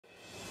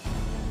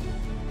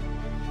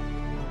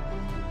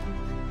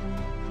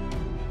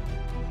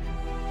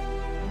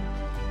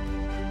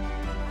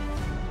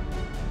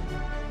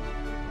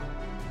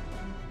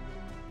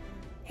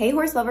Hey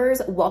horse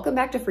lovers, welcome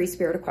back to Free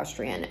Spirit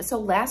Equestrian. So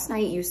last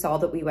night you saw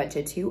that we went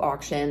to 2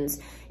 auctions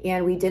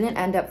and we didn't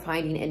end up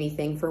finding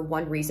anything for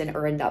one reason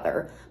or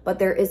another, but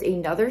there is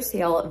another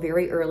sale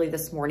very early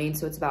this morning.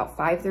 So it's about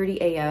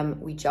 5:30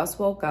 a.m. We just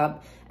woke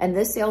up and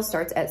this sale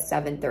starts at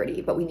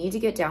 7:30, but we need to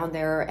get down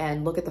there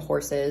and look at the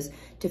horses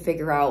to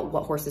figure out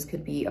what horses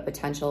could be a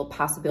potential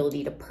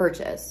possibility to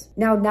purchase.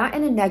 Now, not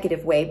in a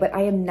negative way, but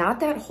I am not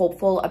that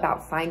hopeful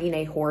about finding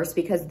a horse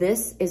because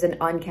this is an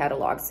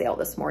uncatalogued sale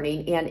this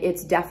morning and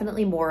it's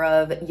definitely more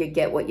of you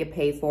get what you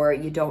pay for.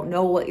 You don't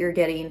know what you're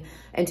getting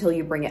until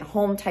you bring it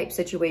home type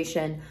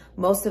situation.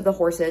 Most of the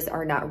horses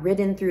are not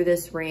ridden through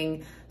this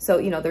ring. So,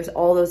 there's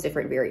all those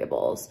different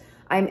variables.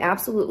 I'm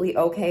absolutely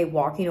okay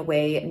walking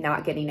away,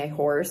 not getting a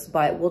horse,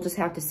 but we'll just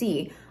have to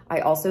see. I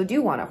also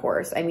do want a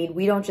horse. I mean,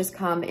 we don't just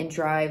come and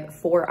drive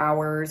 4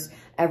 hours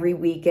every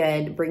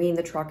weekend, bringing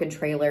the truck and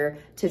trailer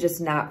to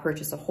just not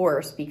purchase a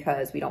horse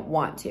because we don't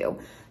want to.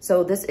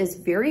 So this is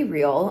very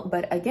real,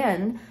 but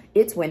again,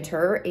 it's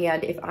winter.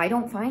 And if I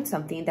don't find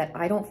something that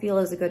I don't feel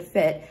is a good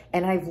fit,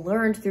 and I've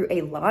learned through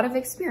a lot of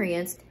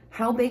experience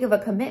how big of a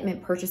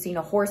commitment purchasing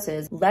a horse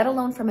is, let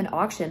alone from an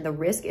auction, the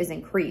risk is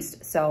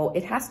increased. So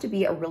it has to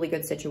be a really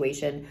good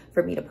situation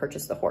for me to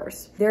purchase the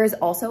horse. There is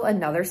also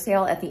another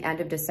sale at the end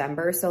of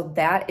December. So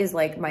that is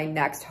like my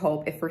next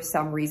hope if for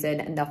some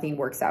reason nothing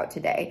works out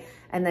today.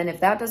 And then if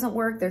that doesn't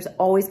work, there's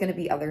always gonna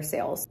be other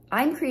sales.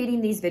 I'm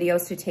creating these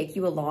videos to take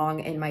you along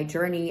in my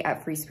journey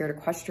at Free Spirit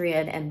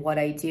Equestrian and what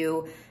I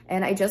do.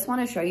 And I just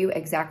wanna show you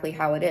exactly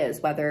how it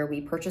is, whether we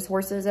purchase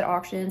horses at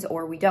auctions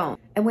or we don't.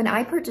 And when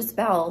I purchased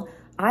Belle,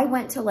 I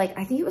went to I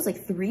think it was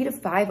 3 to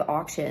 5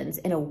 auctions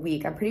in a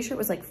week. I'm pretty sure it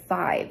was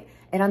 5.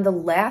 And on the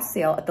last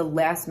sale at the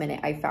last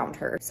minute, I found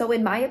her. So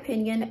in my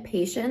opinion,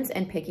 patience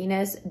and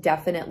pickiness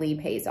definitely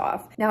pays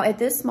off. Now at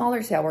this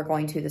smaller sale we're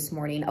going to this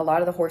morning, a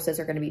lot of the horses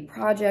are gonna be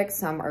projects,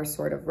 some are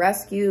sort of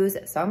rescues,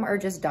 some are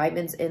just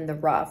diamonds in the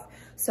rough.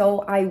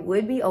 So I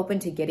would be open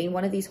to getting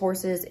one of these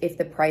horses if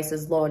the price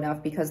is low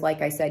enough, because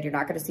like I said, you're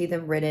not gonna see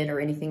them ridden or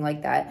anything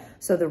like that.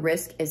 So the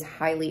risk is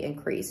highly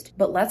increased.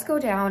 But let's go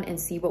down and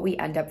see what we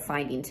end up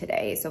finding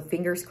today. So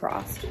fingers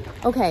crossed.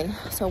 Okay,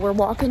 so we're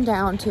walking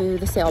down to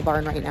the sale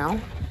barn right now.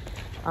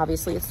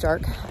 Obviously it's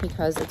dark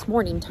because it's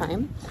morning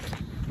time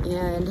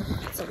and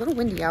it's a little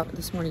windy out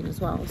this morning as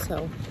well.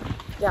 So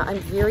yeah, I'm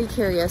very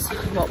curious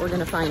what we're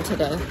gonna find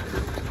today.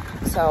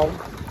 So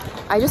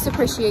I just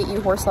appreciate you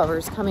horse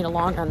lovers coming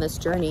along on this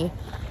journey.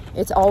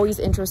 It's always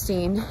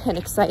interesting and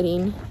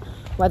exciting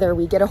whether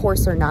we get a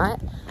horse or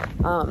not.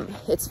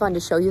 It's fun to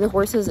show you the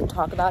horses and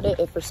talk about it.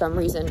 If for some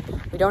reason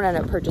we don't end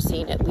up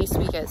purchasing, at least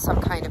we get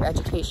some kind of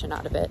education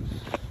out of it.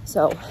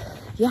 So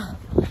yeah,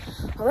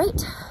 all right,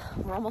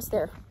 we're almost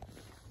there.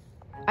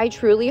 I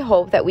truly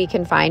hope that we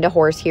can find a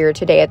horse here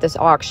today at this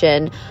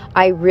auction.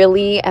 I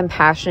really am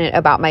passionate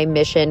about my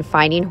mission,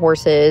 finding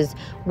horses,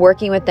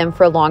 working with them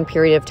for a long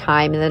period of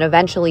time, and then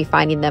eventually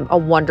finding them a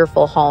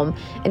wonderful home.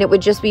 And it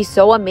would just be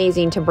so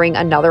amazing to bring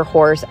another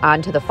horse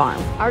onto the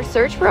farm. Our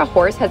search for a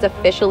horse has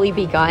officially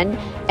begun,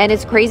 and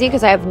it's crazy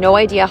because I have no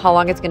idea how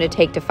long it's going to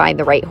take to find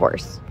the right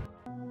horse.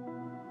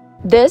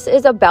 This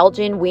is a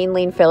Belgian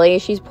weanling filly.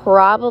 She's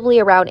probably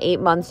around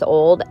 8 months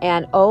old,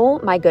 and oh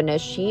my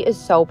goodness, she is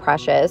so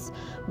precious.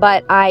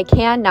 But I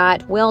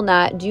cannot, will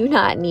not, do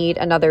not need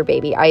another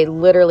baby. I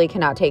literally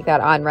cannot take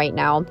that on right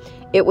now.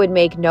 It would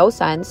make no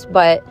sense,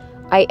 but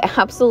I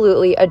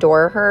absolutely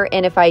adore her.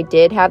 And if I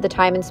did have the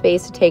time and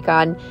space to take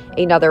on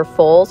another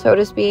foal, so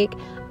to speak,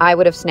 I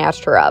would have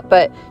snatched her up.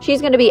 But she's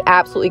going to be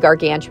absolutely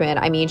gargantuan.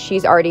 I mean,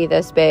 she's already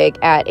this big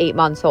at 8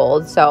 months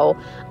old, so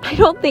I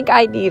don't think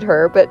I need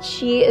her, but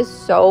she is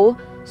so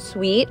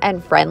sweet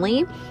and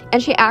friendly,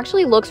 and she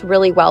actually looks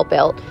really well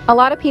built. A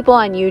lot of people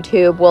on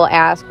YouTube will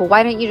ask, well,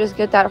 why don't you just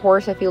get that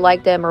horse if you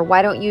like them, or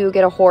why don't you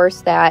get a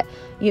horse that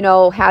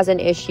has an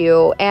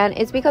issue? And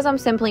it's because I'm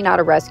simply not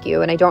a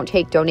rescue and I don't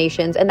take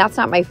donations, and that's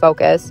not my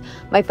focus.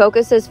 My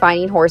focus is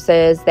finding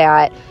horses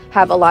that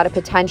have a lot of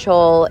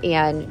potential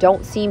and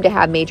don't seem to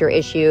have major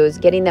issues,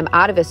 getting them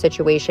out of a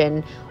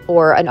situation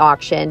or an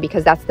auction,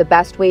 because that's the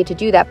best way to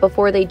do that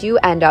before they do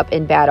end up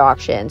in bad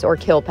auctions or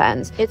kill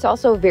pens. It's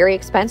also very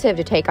expensive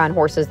to take on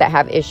horses that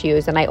have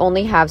issues, and I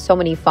only have so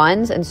many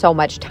funds and so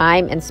much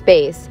time and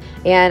space,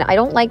 and I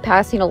don't like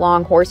passing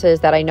along horses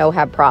that I know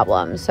have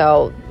problems.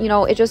 So,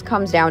 it just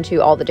comes down to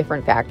all the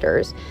different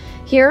factors.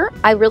 Here,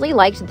 I really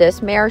liked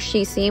this mare.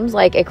 She seems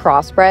like a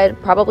crossbred,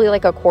 probably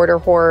like a quarter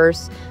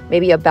horse,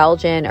 maybe a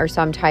Belgian or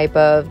some type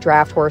of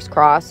draft horse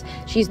cross.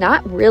 She's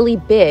not really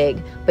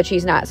big, but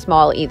she's not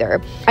small either.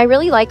 I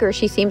really like her.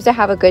 She seems to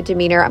have a good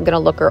demeanor. I'm going to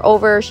look her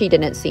over. She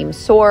didn't seem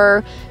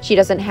sore. She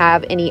doesn't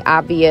have any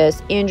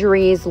obvious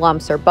injuries,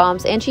 lumps, or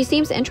bumps, and she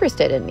seems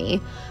interested in me.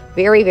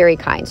 Very, very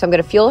kind. So I'm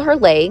going to feel her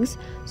legs.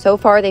 So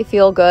far, they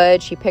feel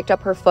good. She picked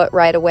up her foot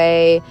right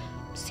away.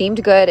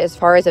 Seemed good as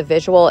far as a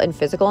visual and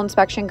physical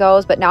inspection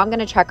goes, but now I'm going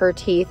to check her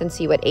teeth and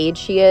see what age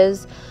she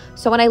is.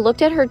 So when I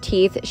looked at her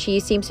teeth, she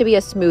seems to be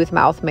a smooth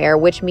mouth mare,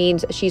 which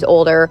means she's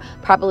older,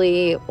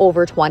 probably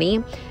over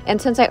 20.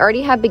 And since I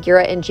already have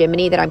Bagheera and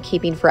Jiminy that I'm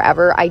keeping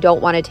forever, I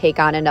don't want to take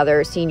on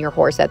another senior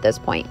horse at this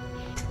point.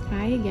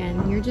 Hi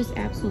again. You're just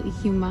absolutely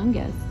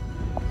humongous.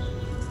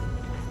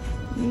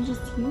 You're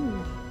just huge.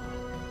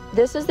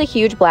 This is the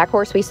huge black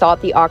horse we saw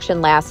at the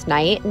auction last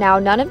night. Now,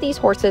 none of these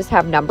horses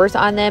have numbers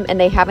on them and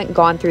they haven't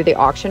gone through the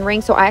auction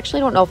ring, so I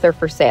actually don't know if they're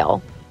for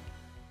sale.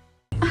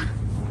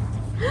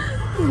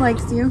 He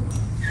likes you.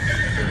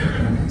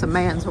 It's a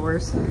man's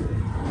horse.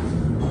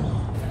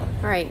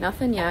 All right,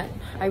 nothing yet.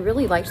 I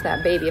really liked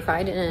that baby. If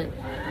I didn't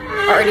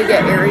already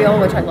get Ariel,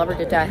 which I love her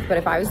to death, but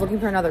if I was looking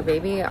for another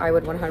baby, I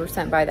would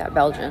 100% buy that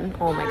Belgian.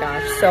 Oh my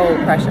gosh, so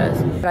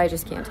precious. But I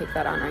just can't take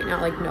that on right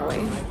now, like no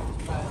way.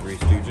 Three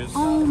Stooges.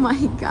 Oh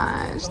my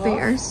gosh, they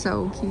are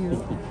so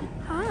cute.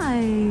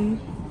 Hi.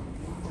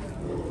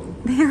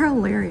 They're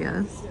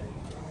hilarious.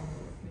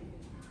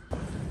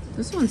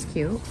 This one's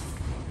cute.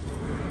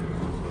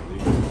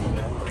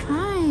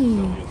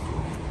 Hi.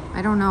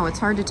 I don't know, it's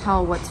hard to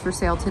tell what's for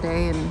sale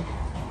today and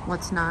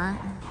what's not.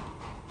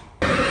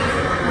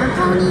 Our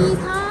ponies,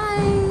 hi.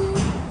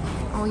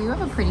 Oh, you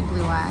have a pretty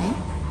blue eye.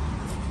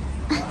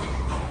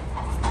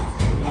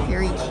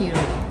 Very cute.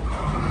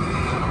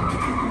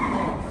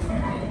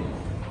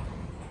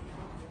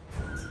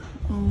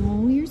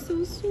 Oh, you're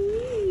so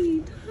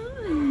sweet.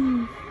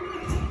 Hi.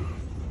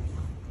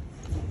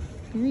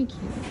 Very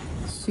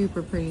cute.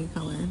 Super pretty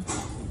color.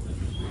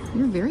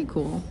 You're very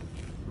cool.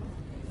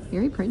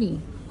 Very pretty.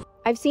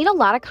 I've seen a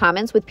lot of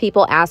comments with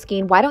people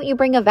asking, why don't you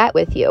bring a vet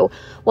with you?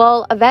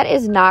 Well, a vet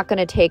is not going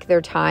to take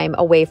their time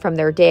away from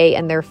their day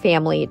and their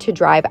family to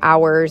drive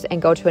hours and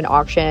go to an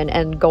auction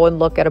and go and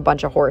look at a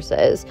bunch of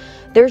horses.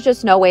 There's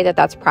just no way that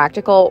that's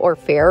practical or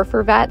fair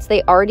for vets.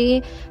 They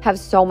already have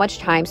so much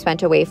time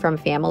spent away from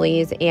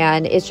families,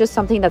 and it's just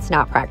something that's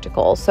not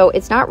practical. So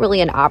it's not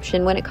really an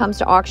option when it comes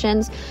to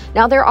auctions.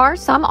 Now, there are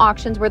some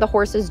auctions where the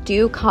horses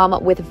do come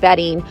with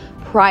vetting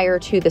prior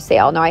to the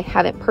sale. Now, I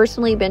haven't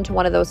personally been to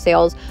one of those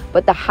sales,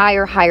 but the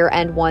higher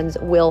end ones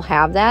will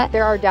have that.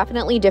 There are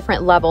definitely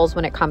different levels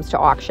when it comes to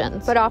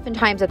auctions, but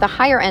oftentimes at the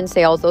higher end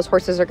sales, those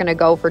horses are going to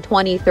go for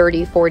 20,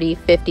 30, 40,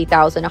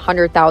 50,000,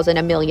 100,000,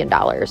 $1 million.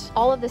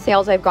 All of the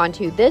sales I've gone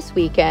to this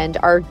weekend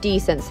are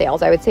decent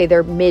sales. I would say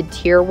they're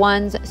mid-tier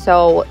ones,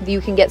 so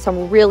you can get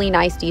some really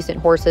nice, decent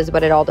horses,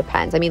 but it all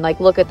depends. I mean, like,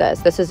 look at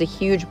this. This is a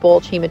huge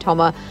bulge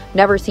hematoma.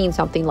 Never seen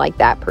something like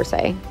that per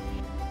se.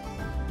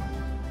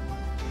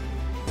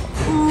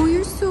 Oh,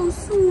 you're so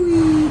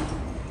sweet.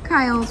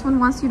 Kyle, someone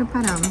wants you to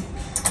pet him.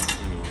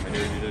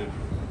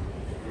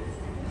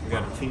 We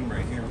got a team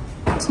right here.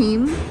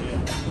 Team? Yeah.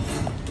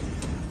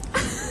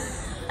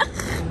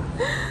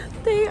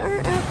 They are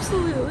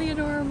absolutely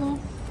adorable.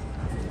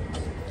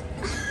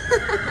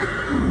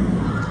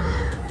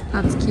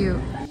 That's cute.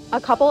 A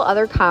couple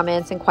other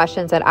comments and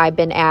questions that I've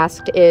been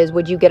asked is,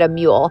 would you get a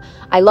mule?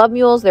 I love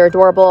mules. They're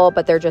adorable,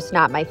 but they're just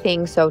not my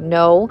thing, so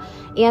no.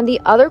 And the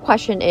other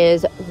question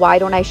is, why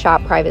don't I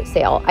shop private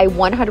sale? I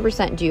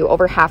 100% do.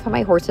 Over half of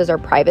my horses are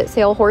private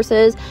sale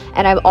horses,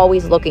 and I'm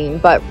always looking,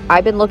 but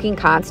I've been looking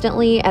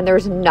constantly, and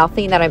there's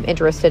nothing that I'm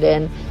interested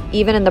in,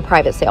 even in the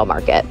private sale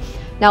market.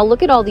 Now,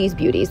 look at all these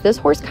beauties. This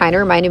horse kind of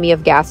reminded me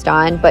of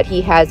Gaston, but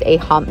he has a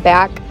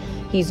humpback.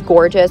 He's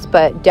gorgeous,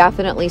 but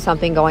definitely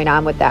something going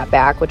on with that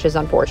back, which is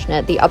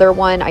unfortunate. The other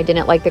one, I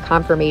didn't like the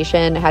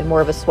conformation, had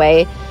more of a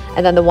sway.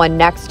 And then the one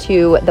next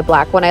to the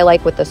black one I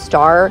like with the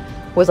star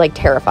was like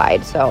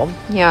terrified. So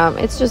yeah,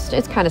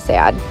 it's kind of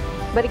sad.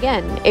 But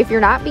again, if you're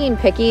not being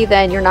picky,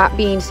 then you're not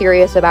being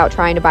serious about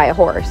trying to buy a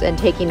horse and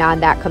taking on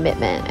that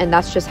commitment. And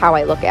that's just how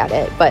I look at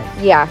it. But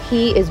yeah,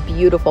 he is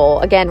beautiful.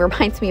 Again,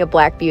 reminds me of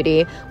Black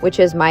Beauty, which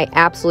is my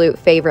absolute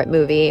favorite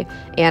movie.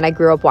 And I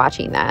grew up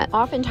watching that.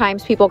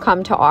 Oftentimes people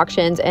come to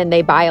auctions and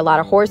they buy a lot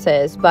of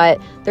horses, but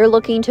they're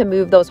looking to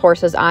move those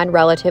horses on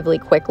relatively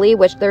quickly,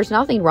 which there's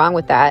nothing wrong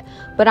with that.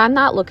 But I'm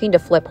not looking to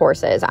flip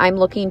horses. I'm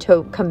looking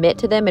to commit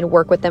to them and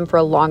work with them for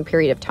a long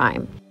period of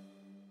time.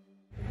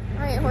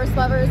 All right, horse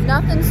lovers,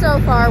 nothing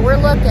so far. We're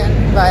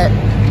looking, but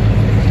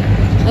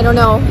I don't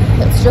know.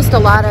 It's just a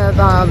lot of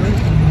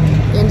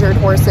injured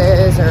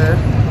horses or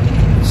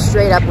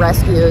straight up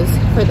rescues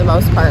for the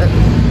most part.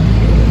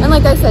 And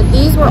like I said,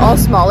 these were all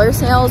smaller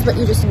sales, but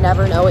you just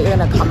never know what you're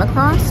gonna come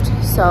across.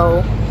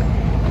 So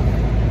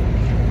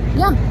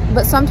yeah,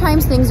 but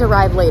sometimes things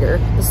arrive later.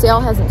 The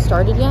sale hasn't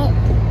started yet,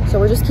 so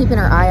we're just keeping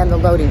our eye on the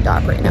loading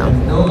dock right now.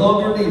 No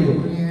longer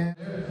needed.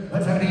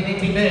 Let's 17,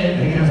 18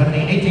 bid.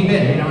 17, 18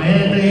 bid. You know,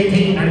 every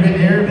 18, 90 bid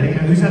there.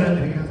 Who said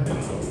it?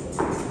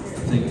 I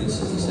think this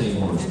is the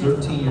same horse.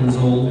 13 years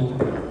old.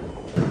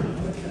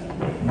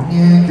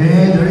 Yeah,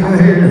 okay, there you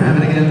go here. Have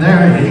it again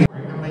there.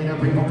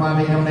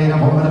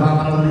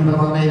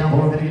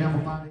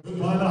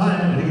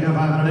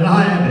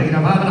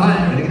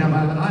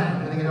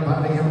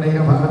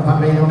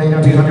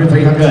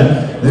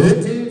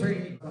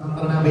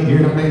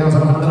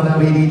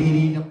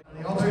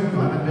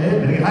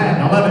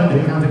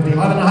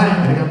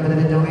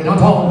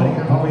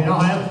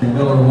 The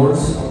Miller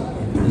horse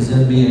is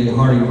NBA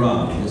Hardy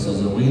Rock. This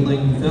is a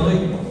wheeling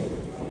filly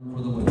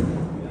for the winner.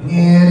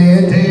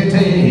 Yeah, here,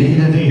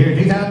 $2,000. Here,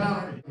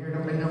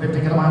 no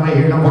 15 get my way.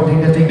 Here, no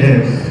 14, 15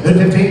 bid.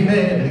 15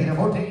 bid.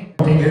 14.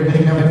 14 here,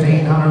 bidding no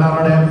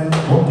 $1,500.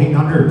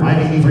 1,400.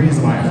 583 is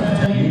the buyer.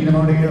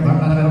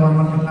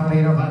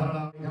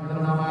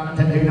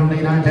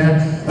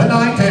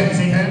 910,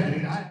 see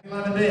 10.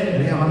 11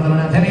 bid.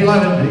 10,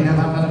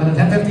 11.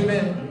 10, 50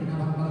 bid.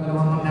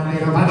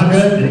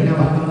 500. Bidding no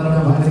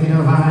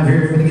 5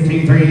 here. Bidding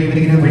 2, 3.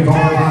 Bidding 3, 4,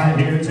 5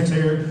 here. 6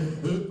 here.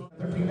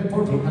 13 bid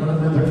 14.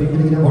 13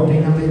 bidding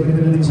 14.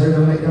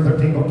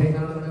 13, 14.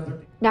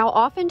 Now,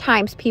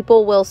 oftentimes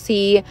people will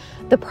see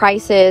the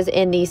prices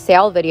in these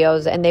sale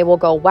videos and they will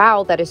go,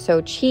 wow, that is so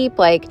cheap,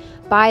 like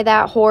buy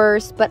that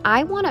horse. But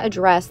I want to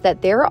address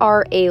that there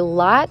are a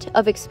lot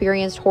of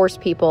experienced horse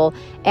people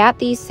at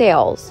these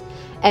sales.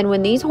 And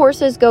when these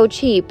horses go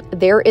cheap,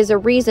 there is a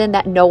reason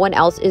that no one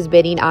else is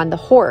bidding on the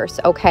horse,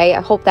 okay?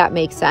 I hope that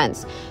makes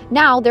sense.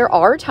 Now, there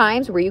are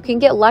times where you can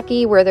get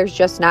lucky where there's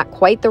just not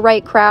quite the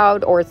right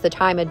crowd, or it's the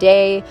time of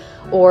day,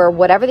 or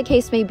whatever the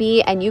case may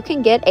be, and you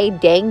can get a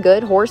dang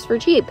good horse for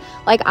cheap.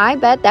 Like, I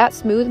bet that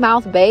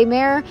Smoothmouth Bay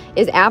mare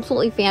is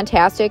absolutely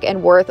fantastic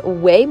and worth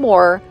way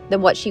more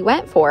than what she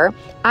went for.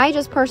 I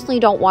just personally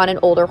don't want an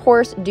older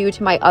horse due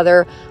to my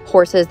other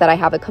horses that I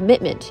have a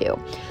commitment to.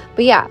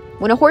 But yeah,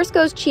 when a horse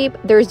goes cheap,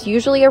 there's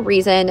usually a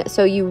reason,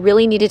 so you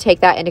really need to take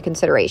that into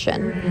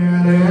consideration.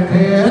 10,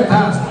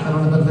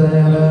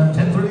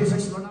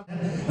 36, 9,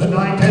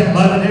 10,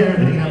 11 here.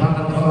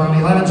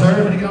 11,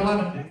 sir.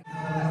 11.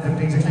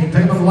 15, 16.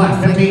 Take them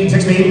left. 15,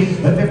 16.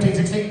 15,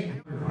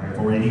 16.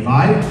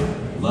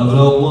 485.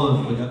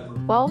 1101. We got.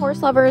 Well,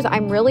 horse lovers,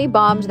 I'm really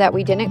bummed that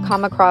we didn't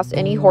come across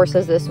any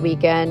horses this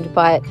weekend,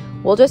 but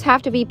we'll just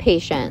have to be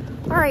patient.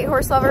 All right,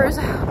 horse lovers,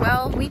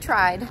 well, we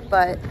tried,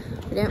 but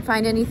we didn't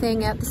find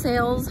anything at the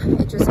sales.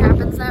 It just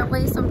happens that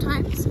way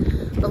sometimes.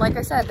 But like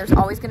I said, there's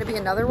always going to be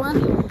another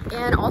one.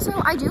 And also,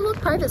 I do look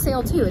private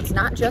sale too. It's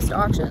not just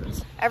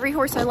auctions. Every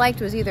horse I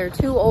liked was either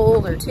too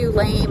old or too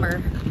lame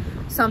or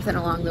something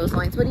along those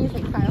lines. What do you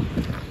think, Kyle?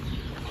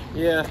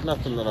 Yeah,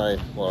 nothing that I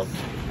love.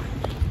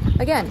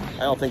 Again,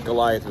 I don't think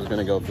Goliath was going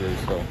to go through,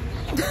 so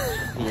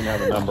he didn't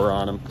have a number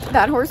on him.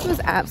 that horse was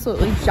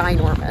absolutely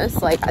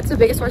ginormous. Like, that's the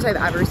biggest horse I've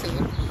ever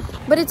seen.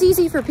 But it's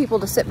easy for people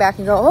to sit back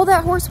and go, oh,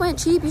 that horse went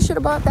cheap. You should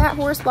have bought that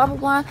horse, blah, blah,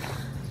 blah.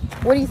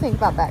 What do you think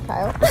about that,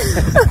 Kyle?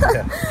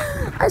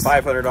 A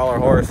 $500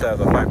 horse has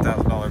a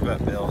 $5,000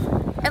 vet bill.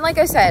 And like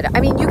I said,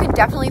 I mean, you can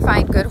definitely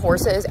find good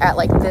horses at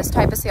like this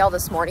type of sale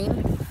this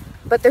morning.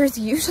 But there's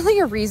usually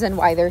a reason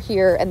why they're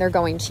here and they're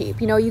going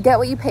cheap. You know, you get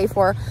what you pay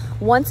for.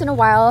 Once in a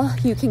while,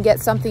 you can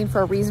get something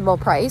for a reasonable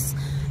price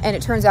and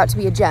it turns out to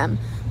be a gem.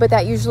 But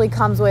that usually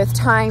comes with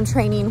time,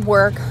 training,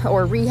 work,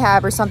 or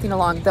rehab or something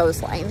along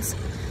those lines.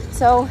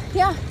 So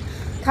yeah,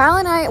 Kyle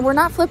and I, we're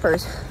not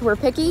flippers. We're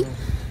picky.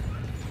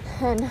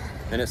 And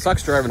it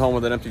sucks driving home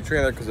with an empty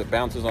trailer because it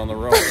bounces on the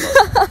road.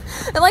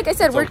 and like I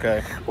said,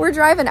 we're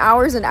driving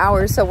hours and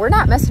hours, so we're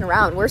not messing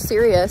around. We're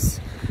serious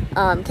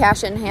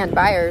cash in hand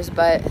buyers,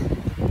 but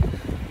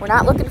we're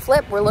not looking to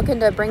flip. We're looking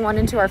to bring one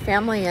into our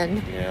family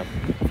and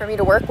for me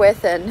to work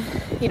with and,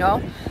 you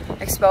know,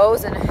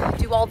 expose and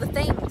do all the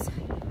things.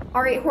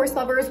 All right, horse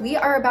lovers, we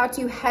are about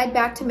to head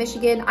back to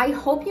Michigan. I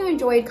hope you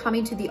enjoyed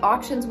coming to the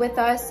auctions with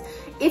us.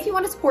 If you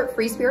want to support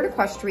Free Spirit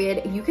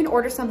Equestrian, you can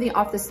order something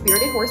off the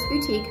Spirited Horse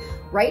Boutique.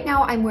 Right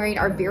now, I'm wearing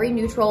our very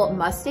neutral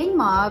Mustang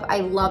Mauve.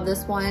 I love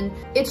this one.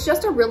 It's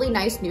just a really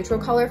nice neutral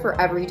color for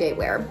everyday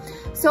wear.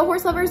 So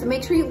horse lovers,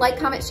 make sure you like,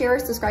 comment, share,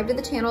 subscribe to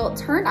the channel,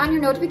 turn on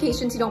your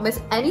notifications so you don't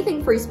miss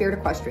anything Free Spirit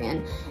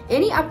Equestrian,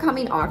 any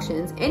upcoming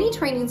auctions, any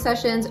training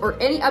sessions,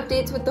 or any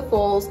updates with the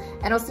foals,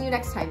 and I'll see you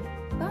next time.